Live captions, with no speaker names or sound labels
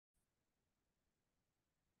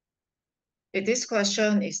This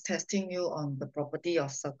question is testing you on the property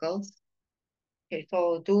of circles. Okay,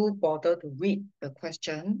 so do bother to read the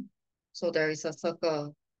question. So there is a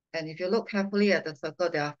circle, and if you look carefully at the circle,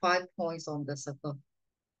 there are 5 points on the circle.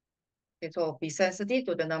 Okay, so be sensitive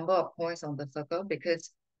to the number of points on the circle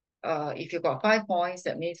because if you got 5 points,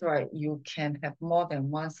 that means right, you can have more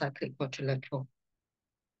than one cyclic quadrilateral.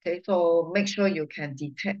 Okay, so make sure you can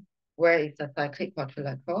detect where is the cyclic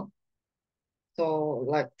quadrilateral. So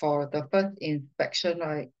like for the first inspection,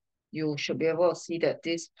 right, you should be able to see that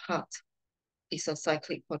this part is a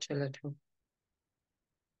cyclic quadrilateral.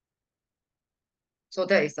 So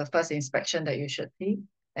that is the first inspection that you should see.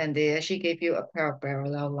 And they actually gave you a pair of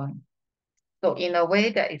parallel lines. So in a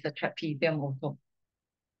way, that is a trapezium also.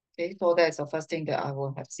 Okay, so that's the first thing that I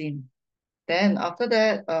will have seen. Then after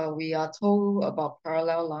that, we are told about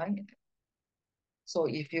parallel line. So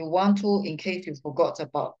if you want to, in case you forgot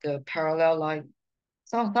about the parallel line,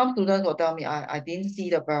 some students will tell me, I didn't see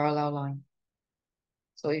the parallel line.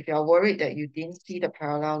 So if you're worried that you didn't see the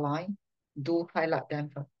parallel line, do highlight them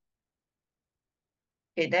first.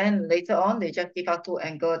 Okay, then later on, they just give us two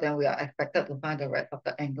angles, then we are expected to find the rest of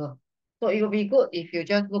the angle. So it will be good if you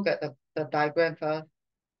just look at the diagram first,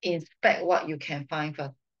 inspect what you can find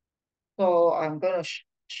first. So I'm going to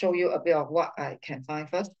show you a bit of what I can find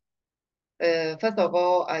first. First of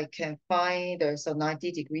all, I can find there's a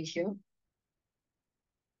 90 degree here.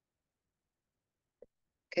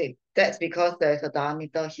 Okay, that's because there's a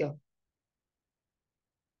diameter here.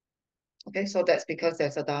 Okay, so that's because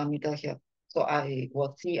there's a diameter here. So I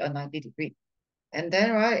will see a 90 degree. And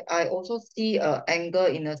then, right, I also see an angle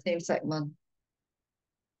in the same segment.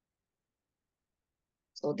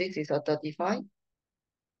 So this is a 35.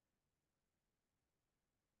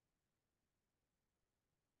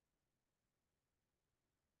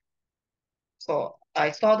 So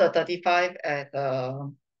I saw the 35 as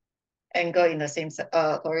angle in the same,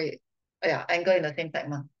 angle in the same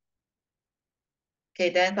segment. Okay,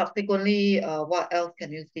 then subsequently, what else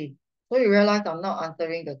can you see? So you realize I'm not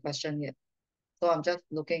answering the question yet. So I'm just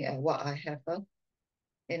looking at what I have first.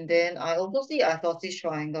 And then I also see isosceles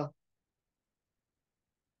triangle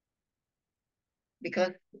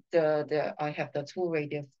because I have the two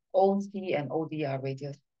radius, OC and OD are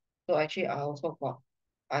radius. So actually I also got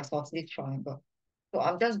isosceles triangle. So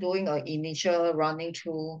I'm just doing an initial running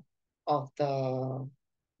through of the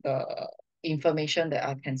information that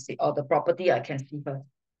I can see or the property I can see first.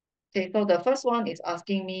 Okay, so the first one is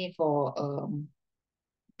asking me for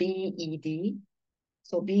BED.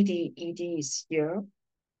 So BDED is here.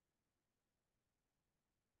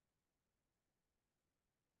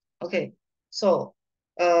 Okay, so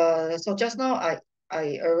so just now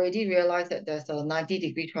I already realized that there's a 90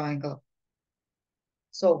 degree triangle.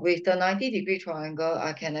 So with the 90 degree triangle,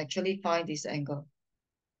 I can actually find this angle.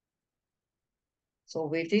 So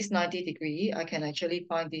with this 90 degree, I can actually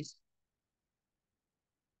find this.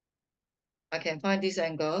 I can find this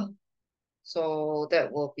angle. So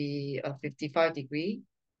that will be a 55 degree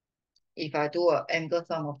if I do an angle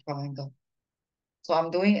sum of triangle. So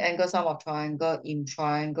I'm doing angle sum of triangle in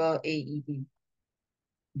triangle AED.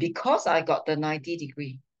 Because I got the 90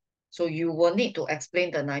 degree, so you will need to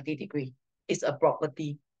explain the 90 degree. It's a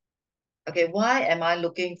property. Okay, why am I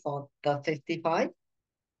looking for the 55?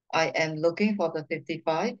 I am looking for the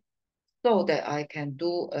 55 so that I can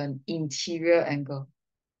do an interior angle.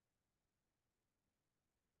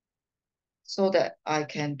 So that I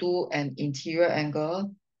can do an interior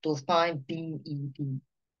angle to find BED.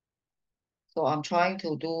 So I'm trying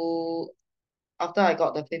to do, after I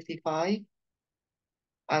got the 55,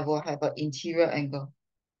 I will have an interior angle.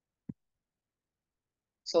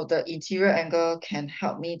 So the interior angle can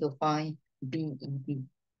help me to find BED.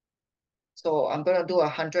 So I'm going to do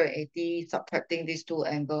 180, subtracting these two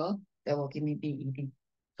angles, that will give me BED.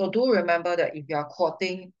 So do remember that if you are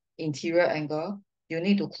quoting interior angle, you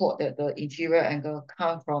need to quote that the interior angle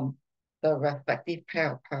come from the respective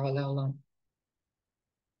pair of parallel lines.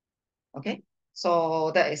 Okay,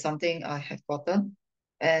 so that is something I have gotten.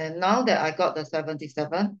 And now that I got the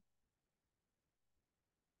 77,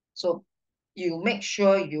 so you make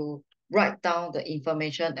sure you write down the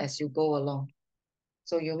information as you go along.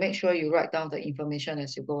 So you make sure you write down the information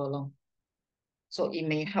as you go along. So it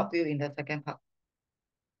may help you in the second part.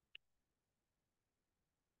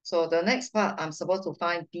 So the next part, I'm supposed to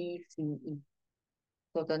find BCE.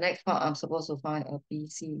 So the next part, I'm supposed to find a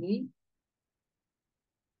BCE.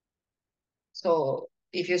 So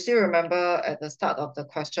if you still remember at the start of the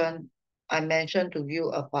question, I mentioned to you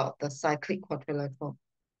about the cyclic quadrilateral.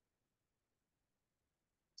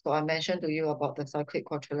 So I mentioned to you about the cyclic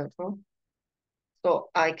quadrilateral. So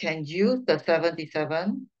I can use the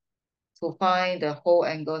 77 to find the whole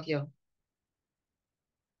angle here.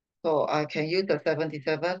 So I can use the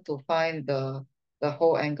 77 to find the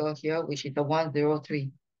whole angle here, which is the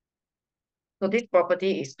 103. So this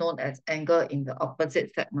property is known as angle in the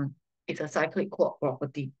opposite segment. It's a cyclic chord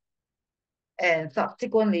property. And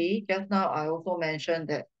subsequently, just now I also mentioned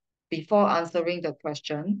that before answering the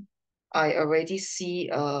question, I already see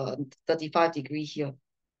a 35 degree here.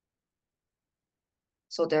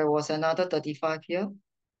 So there was another 35 here.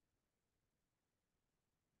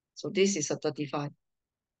 So this is a 35.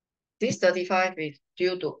 This 35 is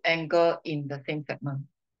due to angle in the same segment.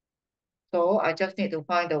 So I just need to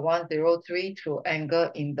find the 103 through angle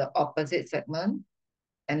in the opposite segment.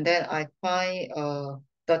 And then I find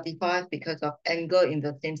 35 because of angle in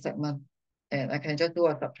the same segment. And I can just do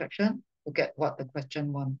a subtraction to get what the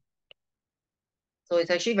question wants. So it's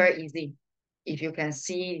actually very easy. If you can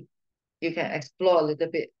see, you can explore a little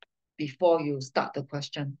bit before you start the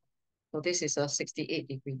question. So this is a 68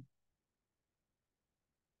 degree.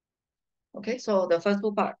 Okay, so the first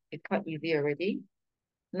two part is quite easy already.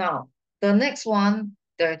 Now, the next one,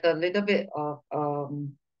 there's a little bit of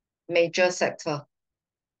major sector.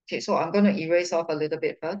 Okay, so I'm going to erase off a little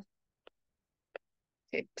bit first.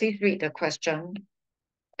 Okay, please read the question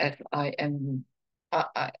as I am.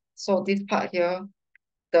 So this part here,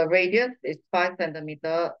 the radius is 5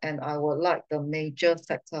 centimeter, and I would like the major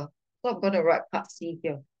sector. So I'm going to write part C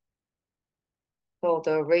here. So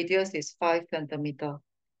the radius is 5 centimeter.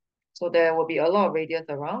 So there will be a lot of radius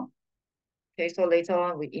around. Okay, so later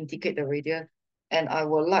on we indicate the radius, and I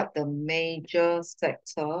would like the major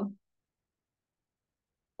sector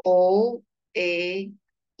O, A,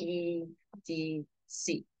 E, D,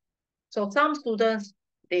 C. So some students,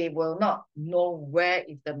 they will not know where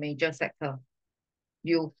is the major sector.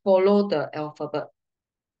 You follow the alphabet.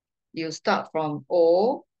 You start from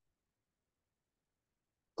O,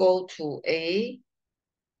 go to A.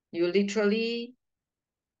 You literally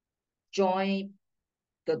join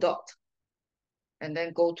the dot and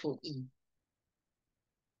then go to E.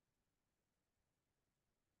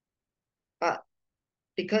 But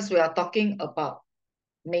because we are talking about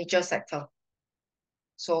major sector,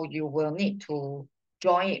 so you will need to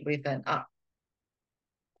join it with an arc.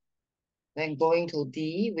 Then going to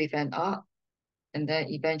D with an arc, and then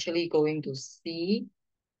eventually going to C,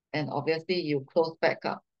 and obviously you close back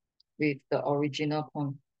up with the original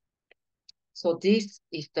point. So this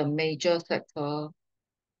is the major sector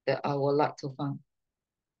that I would like to find.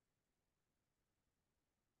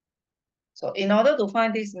 So in order to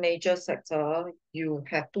find this major sector, you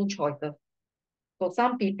have two choices. So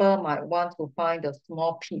some people might want to find the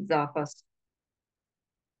small pizza first.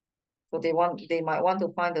 So they might want to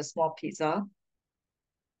find the small pizza.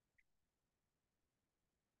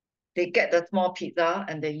 They get the small pizza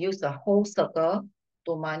and they use the whole circle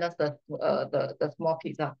to minus the small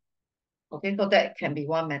pizza. Okay, so that can be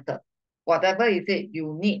one method. Whatever is it,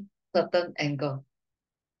 you need certain angle.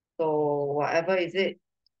 So whatever is it,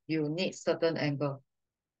 you need certain angle.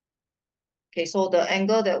 Okay, so the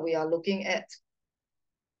angle that we are looking at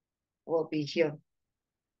will be here.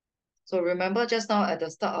 So remember just now at the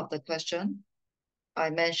start of the question,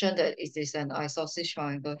 I mentioned that it is an isosceles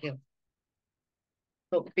triangle here.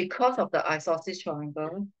 So because of the isosceles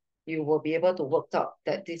triangle, you will be able to work out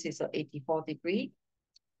that this is a 84 degree.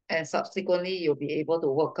 And subsequently, you'll be able to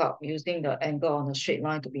work out using the angle on the straight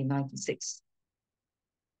line to be 96.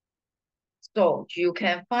 So you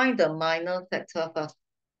can find the minor sector first.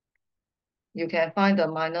 You can find the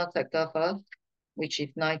minor sector first, which is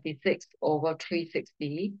 96 over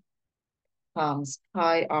 360 times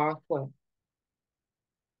pi r squared.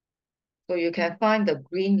 So you can find the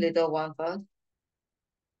green little one first.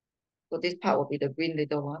 So this part will be the green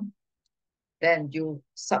little one. Then you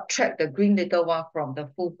subtract the green little one from the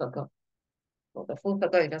full circle. So the full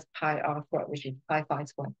circle is just pi r squared, which is pi phi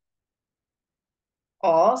squared.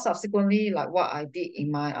 Or subsequently, like what I did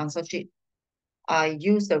in my answer sheet, I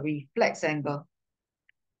use the reflex angle.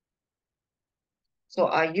 So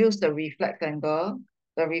I use the reflex angle.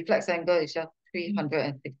 The reflex angle is just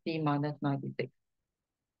 360 minus 96.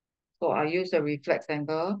 So I use the reflex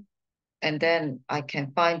angle, and then I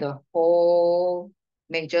can find the whole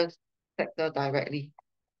major sector directly.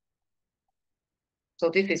 So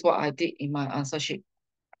this is what I did in my answer sheet.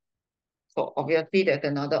 So obviously there's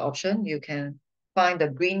another option. You can find the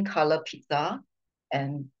green color pizza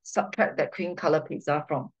and subtract that green color pizza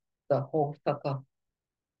from the whole circle.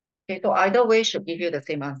 Okay, so either way should give you the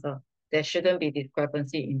same answer. There shouldn't be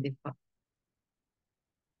discrepancy in this part.